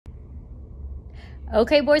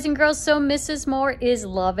Okay, boys and girls, so Mrs. Moore is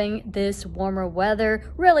loving this warmer weather,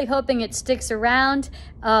 really hoping it sticks around.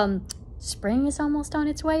 Spring is almost on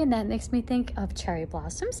its way, and that makes me think of cherry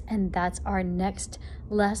blossoms, and that's our next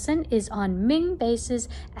lesson is on Ming Vases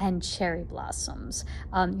and cherry blossoms.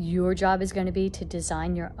 Your job is going to be to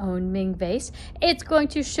design your own Ming vase. It's going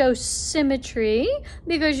to show symmetry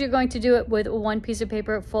because you're going to do it with one piece of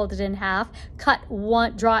paper folded in half,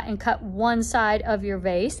 draw and cut one side of your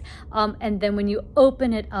vase, and then when you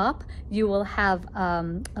open it up, you will have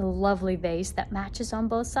a lovely vase that matches on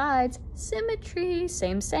both sides. Symmetry,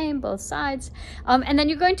 same, both sides. And then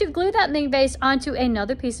you're going to glue that Ming vase onto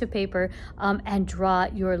another piece of paper and draw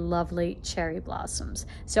your lovely cherry blossoms.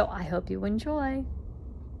 So I hope you enjoy.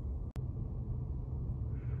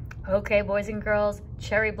 Okay, boys and girls,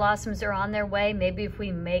 cherry blossoms are on their way. Maybe if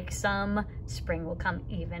we make some, spring will come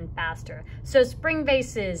even faster. So spring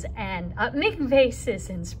vases and Ming vases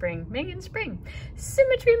in spring, Ming in spring.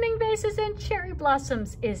 Symmetry Ming vases and cherry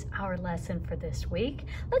blossoms is our lesson for this week.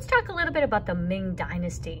 Let's talk a little bit about the Ming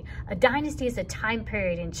Dynasty. A dynasty is a time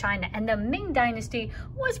period in China, and the Ming Dynasty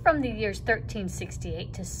was from the years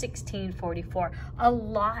 1368 to 1644. A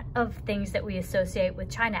lot of things that we associate with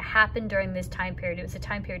China happened during this time period. It was a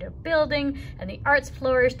time period of building, and the arts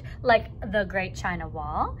flourished, like the Great China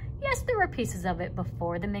Wall. Yes, there were pieces of it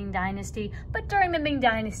before the Ming Dynasty, but during the Ming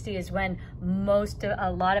Dynasty is when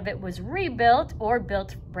a lot of it was rebuilt or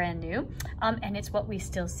built brand new, and it's what we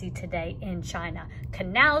still see today in China.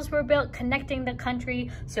 Canals were built connecting the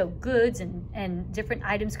country so goods and different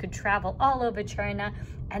items could travel all over China,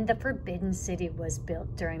 and the Forbidden City was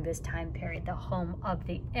built during this time period, the home of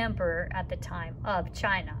the emperor at the time of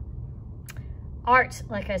China. Art,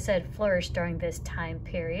 like I said, flourished during this time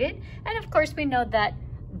period, and of course we know that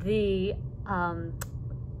the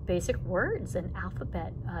basic words and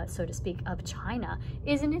alphabet, so to speak, of China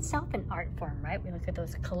is in itself an art form, right? We look at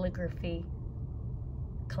those calligraphy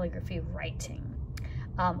writing.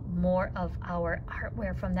 More of our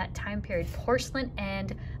artware from that time period, porcelain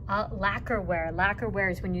and lacquerware. Lacquerware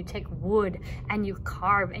is when you take wood and you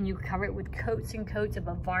carve and you cover it with coats and coats of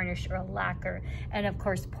a varnish or a lacquer. And of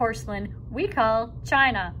course, porcelain we call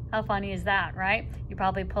China. How funny is that, right? You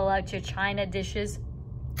probably pull out your China dishes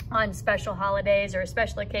on special holidays or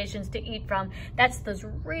special occasions to eat from. That's those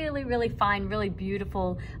really, really fine, really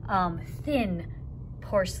beautiful, thin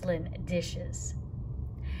porcelain dishes.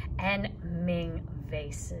 And Ming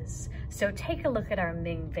vases. So take a look at our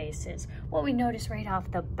Ming vases. What we notice right off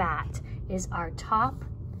the bat is our top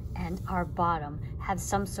and our bottom have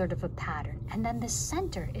some sort of a pattern, and then the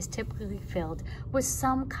center is typically filled with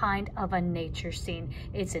some kind of a nature scene.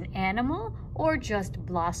 It's an animal or just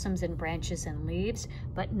blossoms and branches and leaves,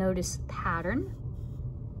 but notice pattern,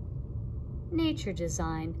 nature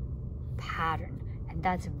design, pattern, and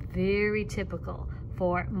that's very typical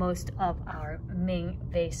for most of our Ming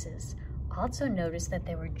vases. Also notice that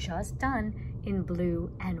they were just done in blue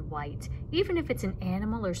and white. Even if it's an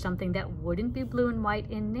animal or something that wouldn't be blue and white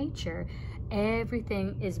in nature,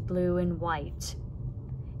 everything is blue and white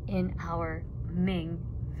in our Ming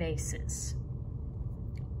vases.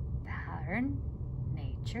 Pattern,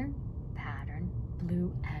 nature, pattern,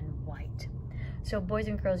 blue and white. So boys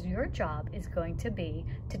and girls, your job is going to be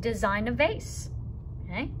to design a vase.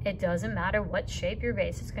 Okay? It doesn't matter what shape your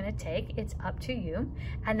vase is going to take, it's up to you.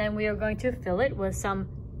 And then we are going to fill it with some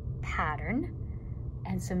pattern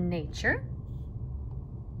and some nature.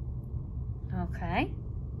 Okay.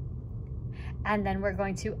 And then we're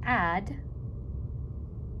going to add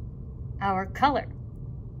our color.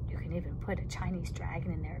 You can even put a Chinese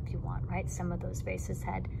dragon in there if you want, right? Some of those vases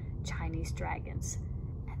had Chinese dragons.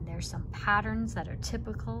 And there's some patterns that are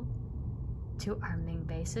typical to our Ming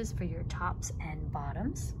vases for your tops and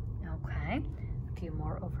bottoms. Okay, a few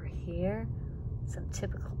more over here. Some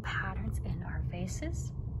typical patterns in our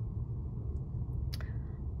vases.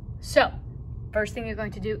 So, first thing you're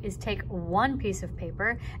going to do is take one piece of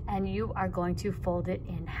paper and you are going to fold it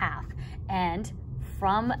in half. And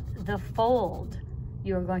from the fold,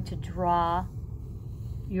 you're going to draw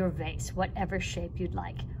your vase, whatever shape you'd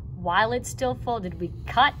like. While it's still folded, we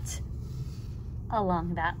cut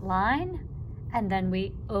along that line, and then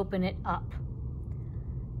we open it up.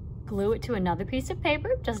 Glue it to another piece of paper.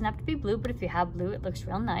 It doesn't have to be blue, but if you have blue, it looks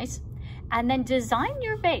real nice. And then design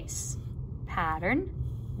your vase. Pattern,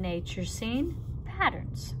 nature scene,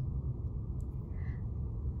 patterns.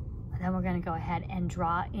 And then we're gonna go ahead and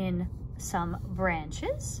draw in some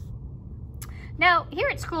branches. Now, here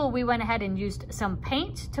at school, we went ahead and used some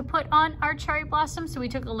paint to put on our cherry blossom. So we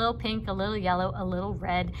took a little pink, a little yellow, a little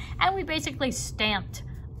red, and we basically stamped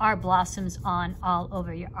our blossoms on all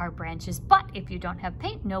over our branches. But if you don't have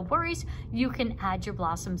paint, no worries. You can add your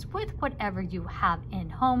blossoms with whatever you have in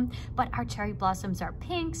home. But our cherry blossoms are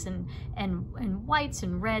pinks and whites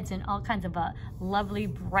and reds and all kinds of lovely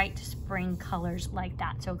bright spring colors like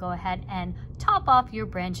that. So go ahead and top off your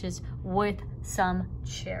branches with some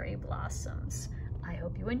cherry blossoms. I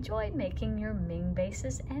hope you enjoy making your Ming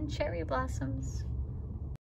vases and cherry blossoms.